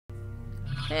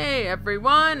Hey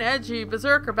everyone, Edgey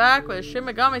Berserker back with Shin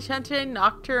Megami Tensei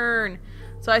Nocturne.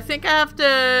 So I think I have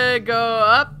to go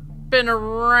up and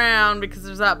around because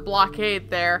there's that blockade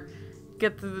there.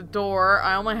 Get to the door.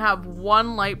 I only have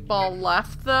one light ball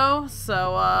left though,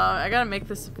 so I gotta make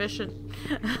this efficient.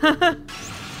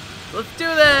 Let's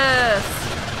do this!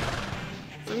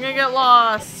 So I'm gonna get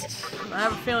lost. I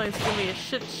have a feeling it's gonna be a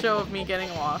shit show of me getting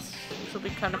lost, which will be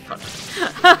kind of fun.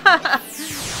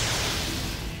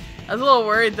 I was a little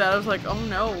worried that I was like, oh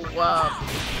no,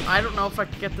 I don't know if I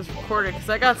can get this recorded because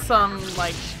I got some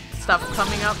like stuff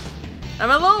coming up. I'm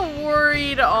a little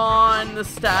worried on the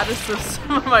status of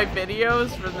some of my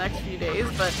videos for the next few days,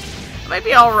 but it might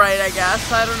be alright, I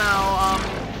guess. I don't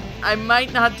know. I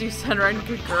might not do Senran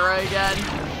Kagura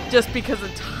again just because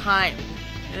of time.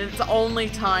 And it's only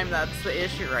time that's the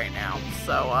issue right now.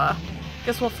 So,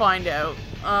 guess we'll find out.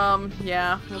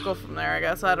 Yeah, we'll go from there, I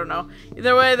guess. I don't know.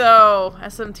 Either way, though,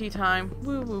 SMT time.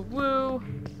 Woo, woo, woo.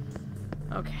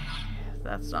 Okay,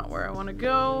 that's not where I want to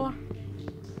go.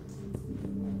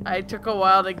 I took a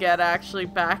while to get actually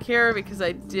back here because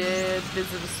I did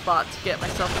visit a spot to get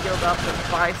myself healed up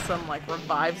and buy some, like,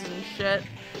 revives and shit.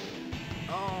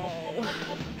 Oh,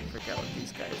 I forget what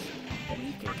these guys are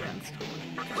weak against.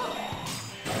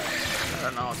 I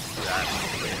don't know how to do that.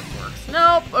 Hopefully it works.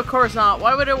 Nope, of course not.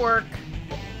 Why would it work?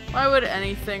 Why would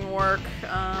anything work?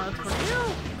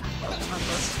 Tornado?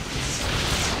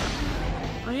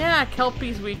 Oh yeah,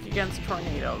 Kelpie's weak against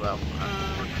Tornado though.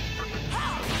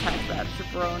 Attack that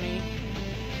jabroni.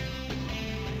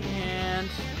 And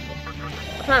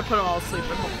I'll try to put them all to sleep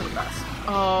and hope for the best.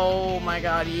 Oh my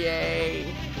god, yay.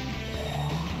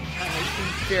 That makes me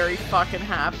very fucking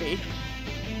happy.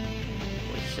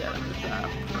 Holy shit, I'm just gonna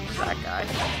punch that guy.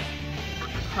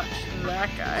 Punch that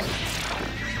guy.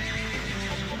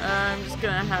 I'm just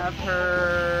gonna have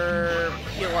her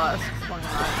heal us. Why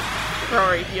not? We're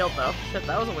already healed though. Shit,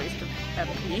 that was a waste of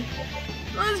MP.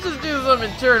 Let's just do some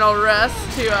internal rest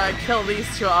to kill these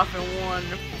two off in one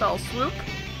fell swoop.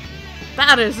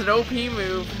 That is an OP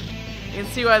move. You can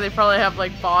see why they probably have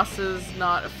like bosses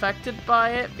not affected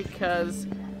by it, because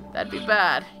that'd be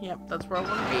bad. Yep, that's where I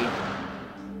want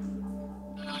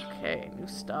to be. Okay, new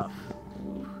stuff.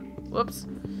 Ooh. Whoops.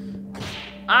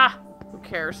 Ah! Who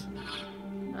cares?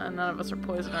 None of us are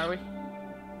poisoned, are we?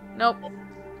 Nope. Oh,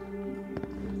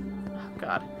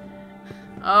 God.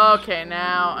 Okay,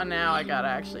 now I gotta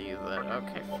actually use it.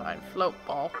 Okay, fine. Float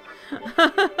ball.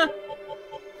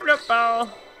 Float ball!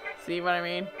 See what I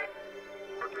mean?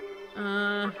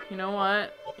 You know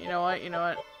what? You know what? You know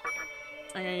what?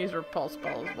 I'm gonna use repulse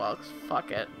ball as well, 'cause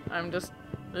fuck it. I'm just...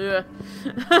 Ugh.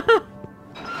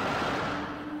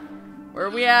 Where are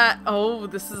we at? Oh,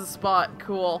 this is a spot.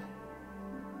 Cool.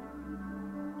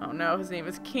 Oh no, his name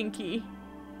is Kinky.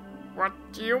 What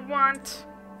do you want?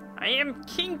 I am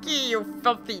Kinky, you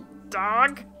filthy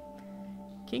dog!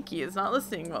 Kinky is not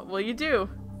listening. What will you do?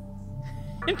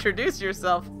 Introduce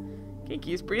yourself.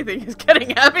 Kinky's breathing is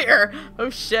getting heavier.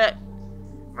 Oh shit.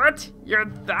 What? You're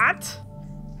that?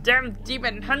 Damn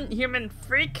demon hunt human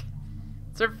freak!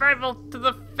 Survival to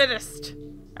the fittest.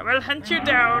 I will hunt you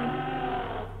down.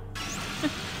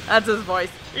 That's his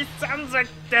voice. He sounds like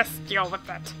this. Deal with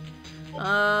that.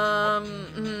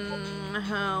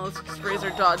 Let's just raise our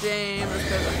dodge aim. This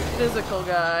guy's a physical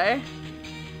guy.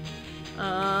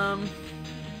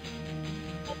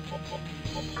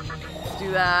 Let's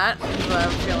do that, because I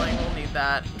have a feeling we'll need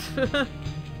that.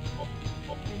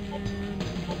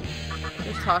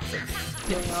 The toxic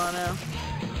sting on him.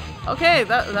 Okay,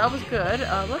 that was good.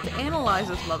 Let's analyze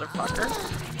this motherfucker.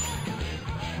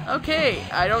 Okay,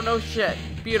 I don't know shit.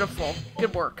 Beautiful.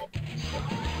 Good work.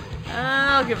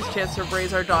 I'll give us a chance to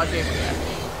raise our dodge aim again.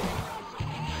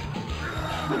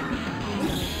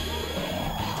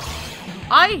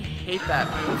 I hate that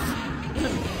move.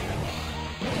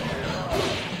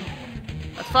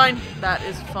 That's fine. That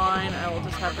is fine. I will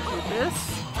just have to do this.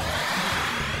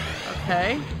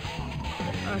 Okay.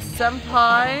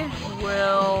 Senpai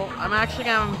will... I'm actually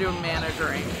going to have him do a mana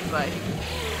drain, because I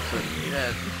sort of need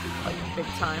it, like, big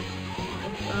time.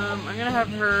 I'm gonna have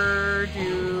her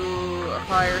do a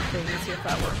fire thing and see if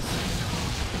that works.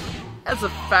 That's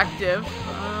effective.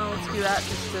 Let's do that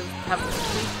just to have it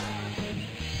see.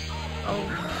 Oh,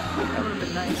 that would have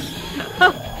been nice.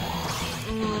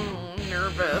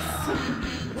 Nervous.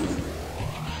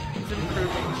 He's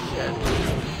improving shit.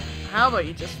 How about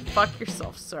you just fuck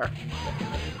yourself, sir?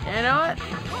 You know what?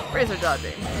 Razor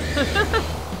dodging.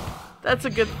 That's a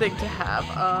good thing to have.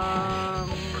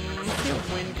 Let's see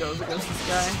if wind goes against this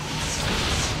guy.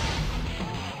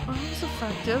 Oh, that was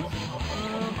effective.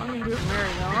 I'm gonna do it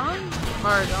Maragon.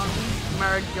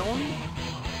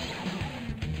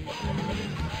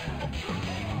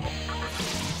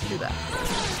 do that.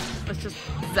 Let's just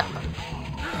zap him.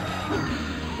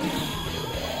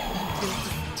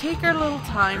 Just take our little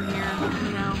time here,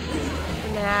 you know.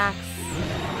 Relax.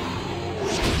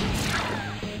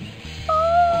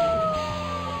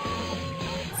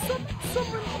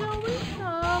 Someone shall we?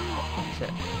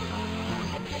 Shit.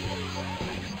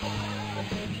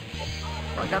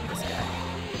 Oh, I got this guy.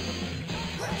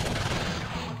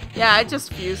 Yeah, I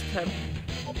just fused him.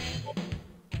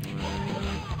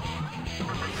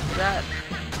 That.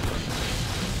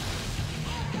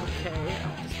 Okay,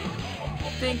 I'm just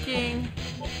thinking.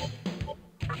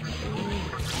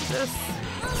 This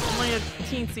only a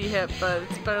teensy hit, but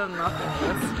it's better than nothing.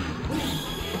 This.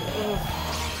 Oof.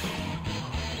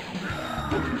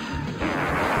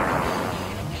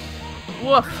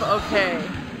 Woof, okay.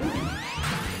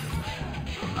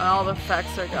 All the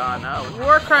effects are gone.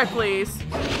 War cry, please.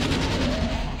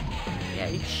 Yeah,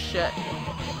 eat shit.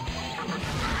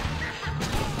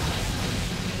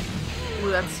 Ooh,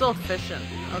 that's still efficient.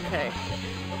 Okay. I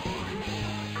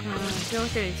feel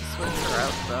like I need to switch her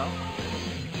out, though.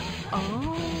 Oh.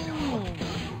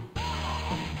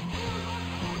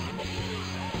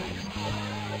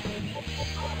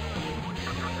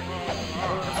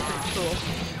 Oh, that's pretty cool.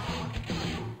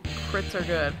 Crits are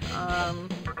good.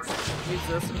 Use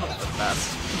this and hope for the best.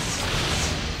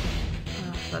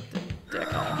 That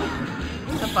dickhole.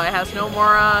 Senpai has no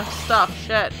more stuff.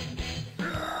 Shit.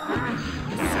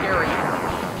 Scary.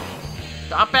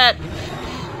 Stop it!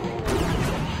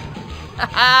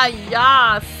 Haha,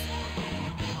 yas!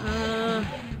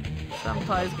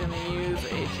 Senpai's gonna use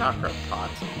a chakra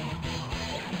pot.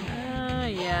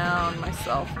 Yeah, on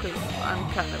myself, because I'm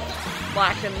kind of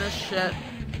lacking this shit.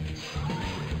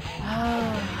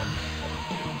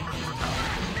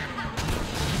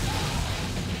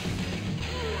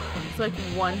 It's like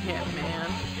one hit, man.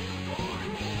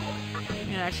 I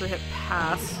can actually hit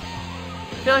pass.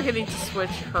 I feel like I need to switch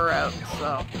her out,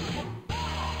 so.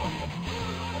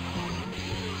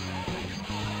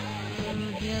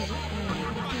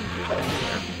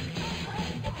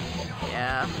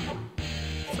 Yeah.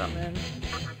 Summon.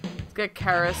 Let's get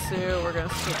Karasu. We're gonna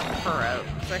switch her out,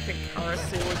 because I think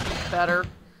Karasu would be better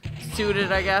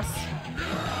suited, I guess.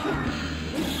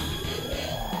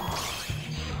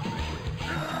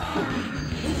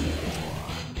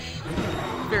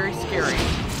 Very scary.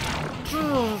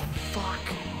 Oh, fuck.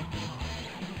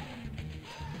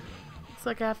 Looks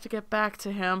like I have to get back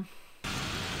to him.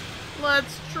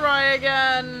 Let's try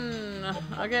again.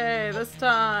 Okay, this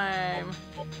time.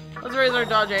 Let's raise our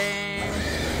dodge aim.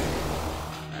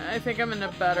 I think I'm in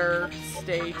a better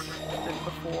state than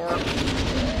before. I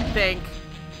think.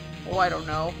 Oh, I don't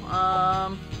know.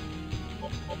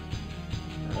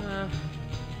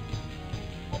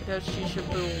 Does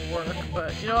Shishabu will work,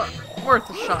 but you know what? Worth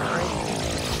a shot, right?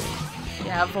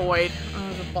 Yeah, Void.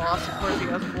 The boss, of course he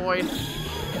has Void.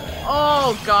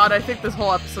 Oh god, I think this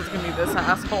whole episode's gonna be this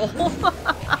asshole.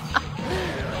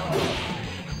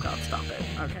 God, stop it.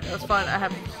 Okay, that's fine. I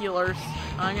have healers.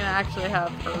 I'm gonna actually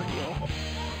have her heal.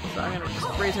 So I'm gonna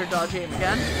just raise her dodge aim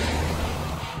again.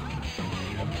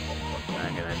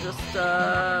 I'm gonna just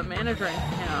mana drain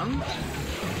him.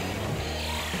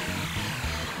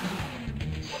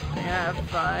 I'm gonna have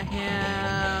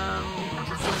him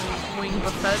just wing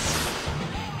buffet.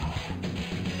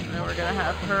 And then we're gonna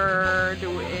have her do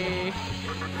a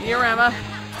Meteorama.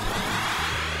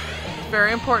 It's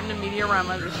very important to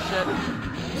Meteorama this shit.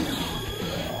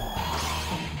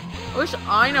 I wish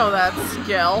I know that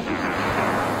skill.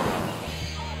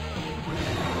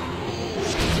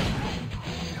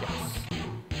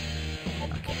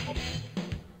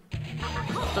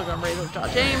 Still gonna raise our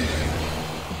dodge aim.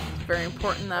 It's very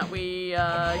important that we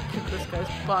kick this guy's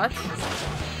butt.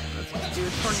 Let's just do a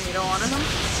tornado on him.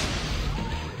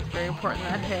 It's very important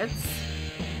that hits.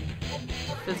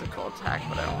 Physical attack,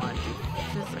 but I don't want to do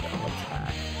physical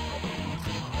attack.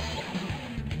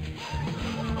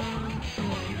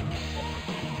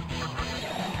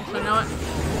 So you know what?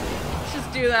 Let's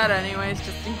just do that anyways,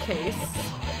 just in case.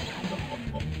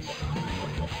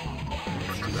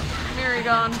 Let's do a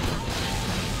Marigon.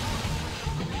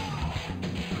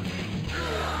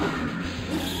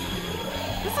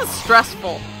 This is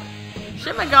stressful.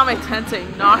 Shin Megami Tensei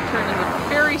Nocturne is a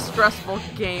very stressful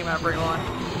game, everyone.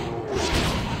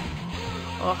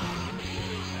 Oh.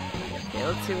 Okay,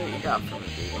 let's see what you got from the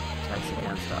attacks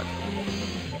against dodge.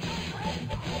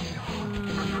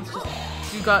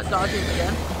 You got dodging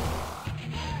again.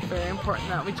 Very important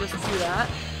that we just do that.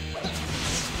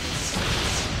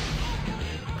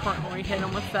 Important we hit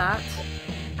him with that.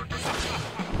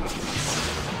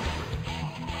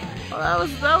 Oh,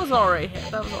 that was already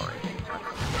hit. That was already hit.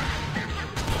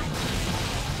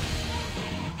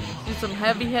 do some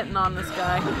heavy hitting on this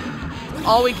guy.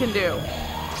 All we can do.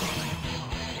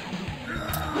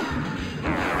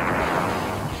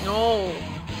 No.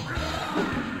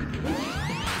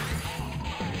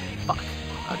 Fuck.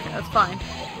 Okay, that's fine.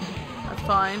 That's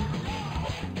fine.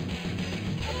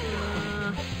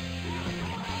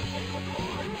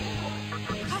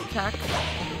 Attack.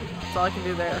 That's all I can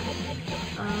do there.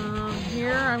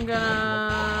 Here I'm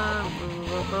gonna...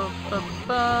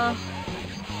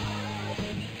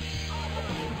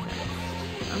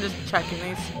 I'm just checking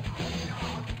these.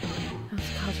 Let's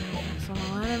cause effects on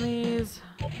all enemies.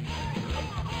 Oh,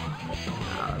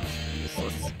 that's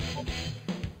useless.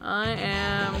 I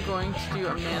am going to do a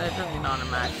mana drain on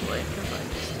him actually, because I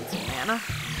just need some mana.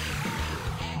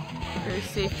 Very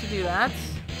safe to do that.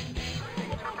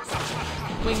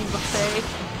 Wing buffet.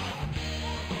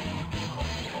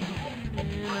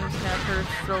 And I'm just gonna have her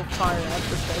throw fire at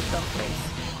this guy's dumb face.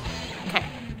 Okay.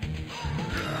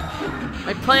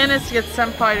 My plan is to get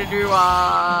Senpai to do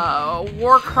a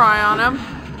war cry on him.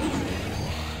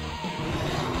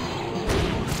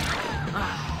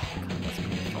 Ah, God, that's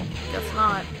painful. Guess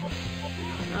not.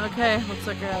 Okay, looks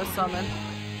like I got a summon.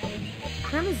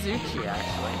 Krimizuchi,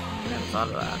 actually. I never thought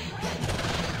of that.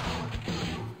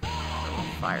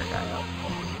 Fire guy up.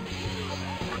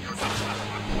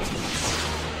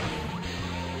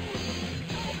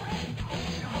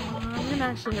 I'm gonna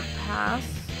actually hit pass.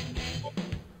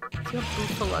 See how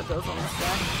Bufala does on this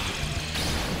guy.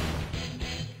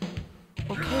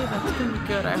 Okay, that's gonna be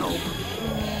good, I hope.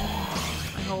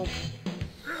 I hope.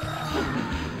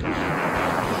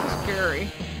 This is scary.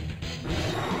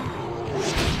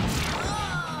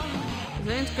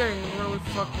 This ain't getting really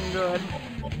fucking good.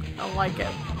 I don't like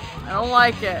it. I don't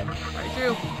like it. I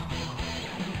do.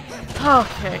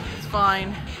 Okay, it's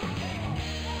fine.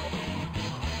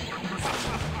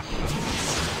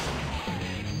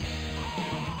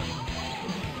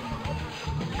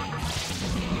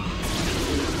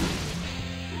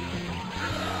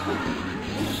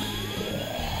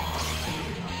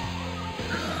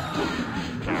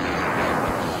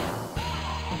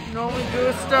 No me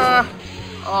gusta.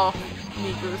 Oh,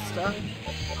 me gusta.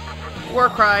 War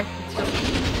cry. Let's just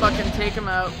fucking take him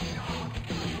out.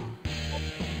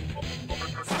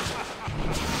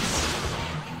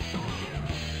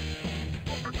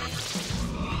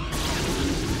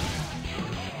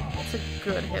 It's a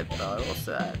good hit though, I will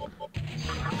say that.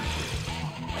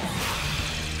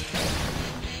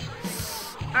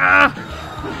 Ah!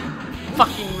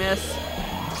 Fucking miss.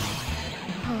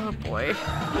 Oh boy.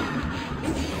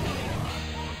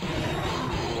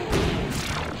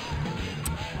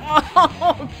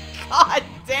 Oh, God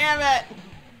damn it!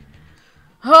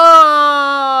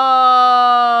 Oh,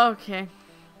 okay.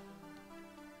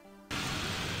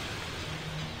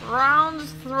 Round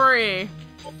 3.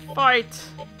 Fight.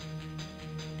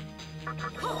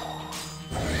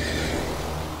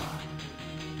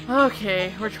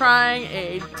 Okay, we're trying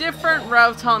a different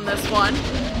route on this one.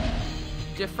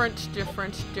 Different.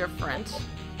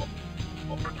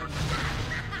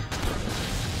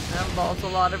 That involves a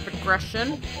lot of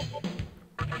aggression.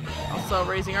 Also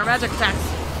raising our magic attacks.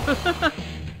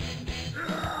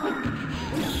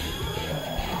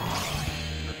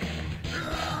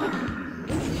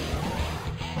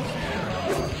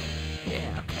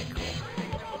 Yeah, okay, cool.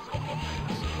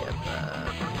 Get the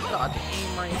god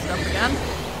aim raised up again.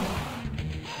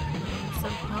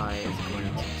 Senpai is going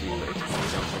to do a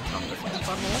tornado hit on this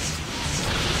butthole.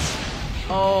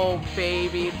 Oh,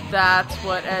 baby, that's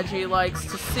what Edgey likes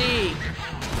to see.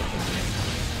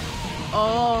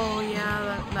 Oh,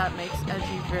 yeah, that makes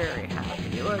Edgey very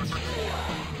happy. Let's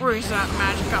raise that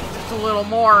magic up just a little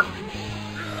more.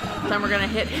 This time we're gonna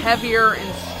hit heavier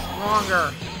and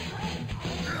stronger.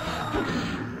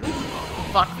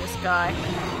 Fuck this guy.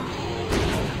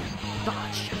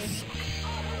 Dodge, yes.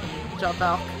 Good job,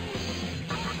 Valk.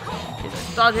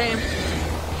 Dodge aim.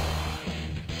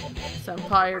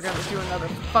 Senpai, you're gonna do another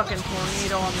fucking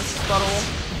tornado on this butthole.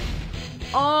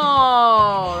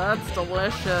 Oh, that's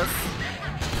delicious.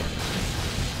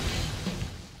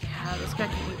 Yeah, this guy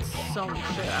can eat so much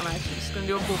shit. I'm actually just gonna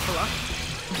do a Bufala.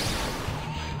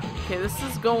 Okay, this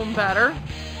is going better.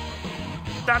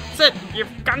 That's it!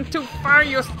 You've gone too far,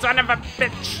 you son of a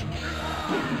bitch!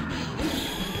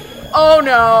 Oh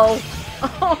no!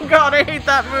 Oh god, I hate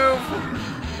that move!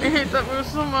 I hate that move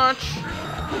so much.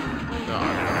 Oh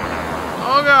god.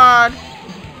 Oh god!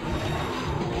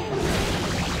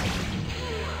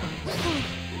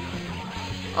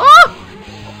 Oh!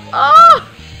 Oh!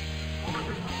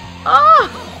 Oh!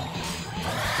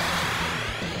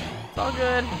 It's all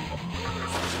good.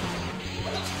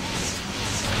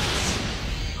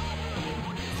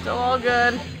 Still all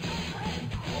good.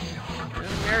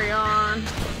 Carry on.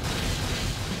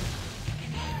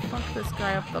 Fuck this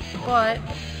guy up the butt.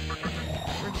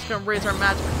 We're just gonna raise our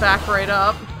magic back right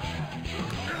up.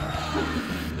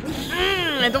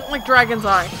 I don't like Dragon's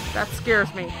Eye. That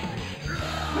scares me.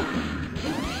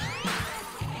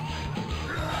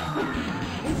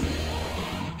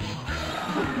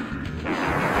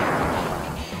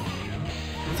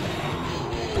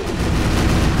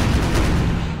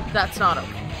 That's not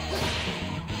okay.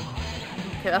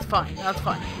 Okay, that's fine. That's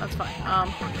fine. That's fine.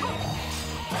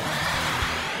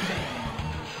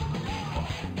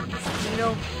 You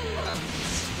know.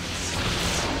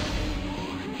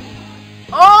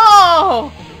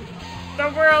 Oh! The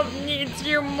world needs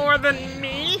you more than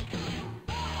me?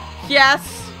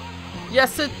 Yes.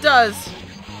 Yes, it does.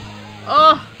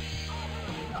 Oh.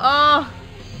 Oh.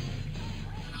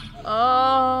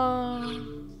 Oh.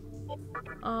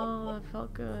 Oh, that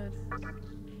felt good.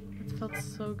 It felt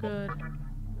so good.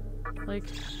 Like,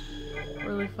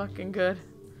 really fucking good.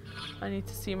 I need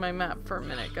to see my map for a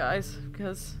minute, guys,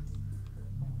 because...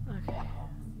 Okay.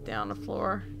 Down the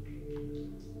floor.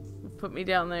 Put me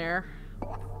down there.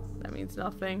 That means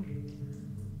nothing.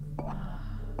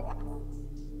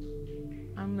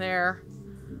 I'm there.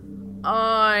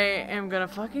 I am gonna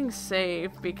fucking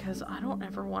save because I don't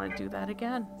ever want to do that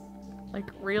again. Like,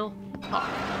 real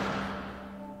talk.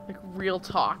 Like, real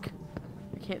talk.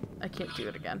 I can't do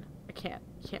it again. I can't.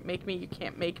 You can't make me. You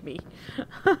can't make me.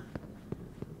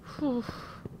 Whew.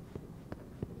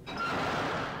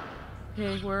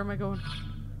 Okay, where am I going?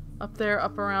 Up there,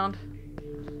 up around.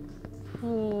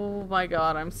 Oh my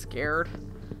god, I'm scared.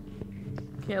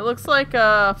 Okay, it looks like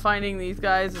finding these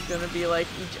guys is gonna be like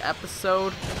each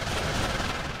episode.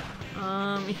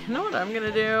 You know what I'm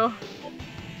gonna do?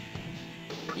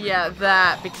 Yeah,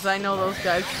 that, because I know those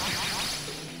guys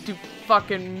do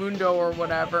fucking Mundo or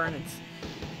whatever, and it's...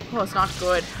 Oh, it's not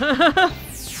good.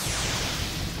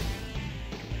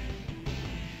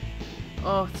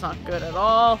 Oh, it's not good at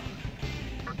all.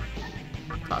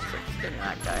 Toxic skin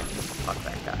that guy. Fuck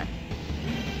that guy.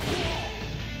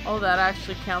 Oh, that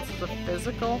actually counts as a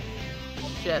physical?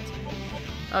 Shit.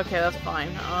 Okay, that's fine.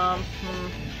 I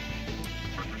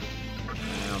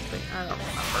don't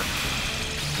remember.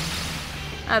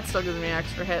 That still gives me an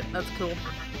extra hit. That's cool.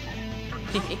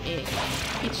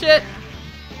 Eat shit!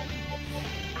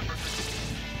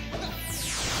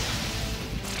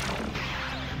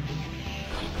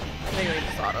 I think we can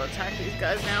just auto-attack these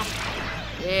guys now.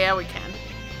 Yeah, we can.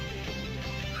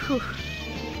 Whew.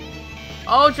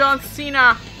 Oh, John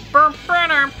Cena! Burr,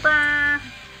 burr, burr.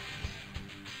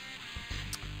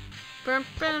 Burr,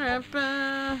 burr,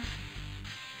 burr.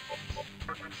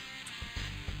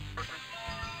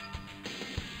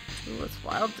 Ooh, it's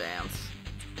Wild Dance.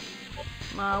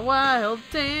 My wild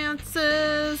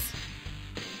dances!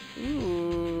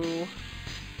 Ooh.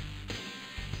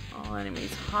 All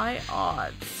enemies, high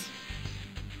odds.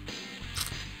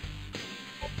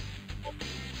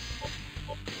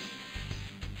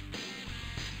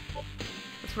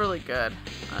 That's really good.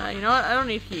 You know what? I don't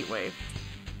need Heat Wave.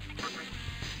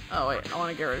 Oh wait, I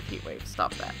want to get rid of Heat Wave.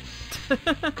 Stop that.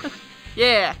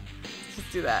 Yeah! Let's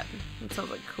just do that. That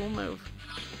sounds like a cool move.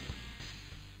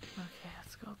 Okay,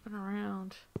 let's go up and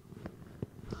around.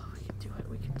 Oh, we can do it.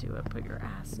 We can do it. Put your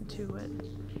ass into it.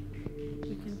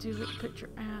 We can do it. Put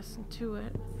your ass into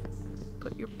it.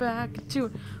 Put your back into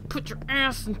it. Put your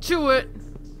ass into it.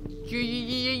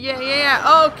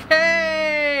 Yeah.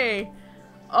 Okay.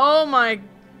 Oh my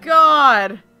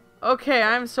god. Okay,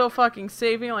 I'm so fucking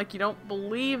saving like you don't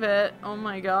believe it. Oh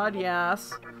my god,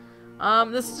 yes.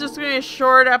 This is just gonna be a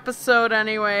short episode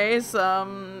anyways.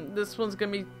 This one's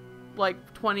gonna be like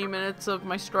 20 minutes of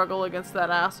my struggle against that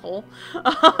asshole.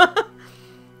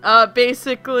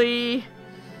 Basically,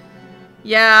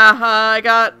 yeah, I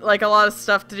got like a lot of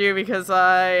stuff to do because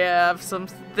I have some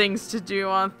things to do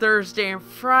on Thursday and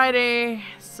Friday,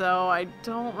 so I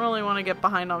don't really want to get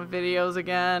behind on videos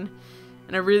again.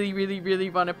 And I really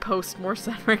want to post more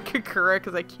Senran Kagura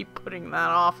because I keep putting that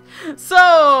off.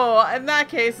 So, in that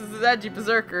case, this is Edgy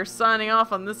Berserker signing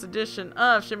off on this edition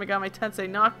of Shin Megami Tensei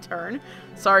Nocturne.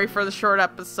 Sorry for the short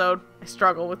episode. I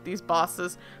struggle with these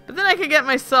bosses. But then I could get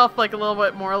myself like a little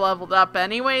bit more leveled up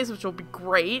anyways, which will be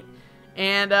great.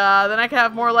 And then I can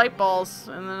have more light balls.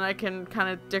 And then I can kind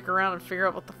of dick around and figure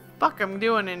out what the fuck I'm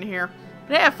doing in here.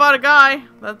 But hey, I fought a guy.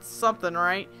 That's something,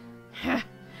 right?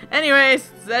 Anyways,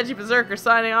 it's Edgy Berserker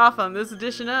signing off on this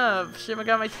edition of Shin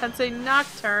Megami Tensei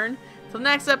Nocturne. Till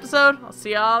next episode, I'll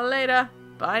see y'all later.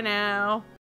 Bye now.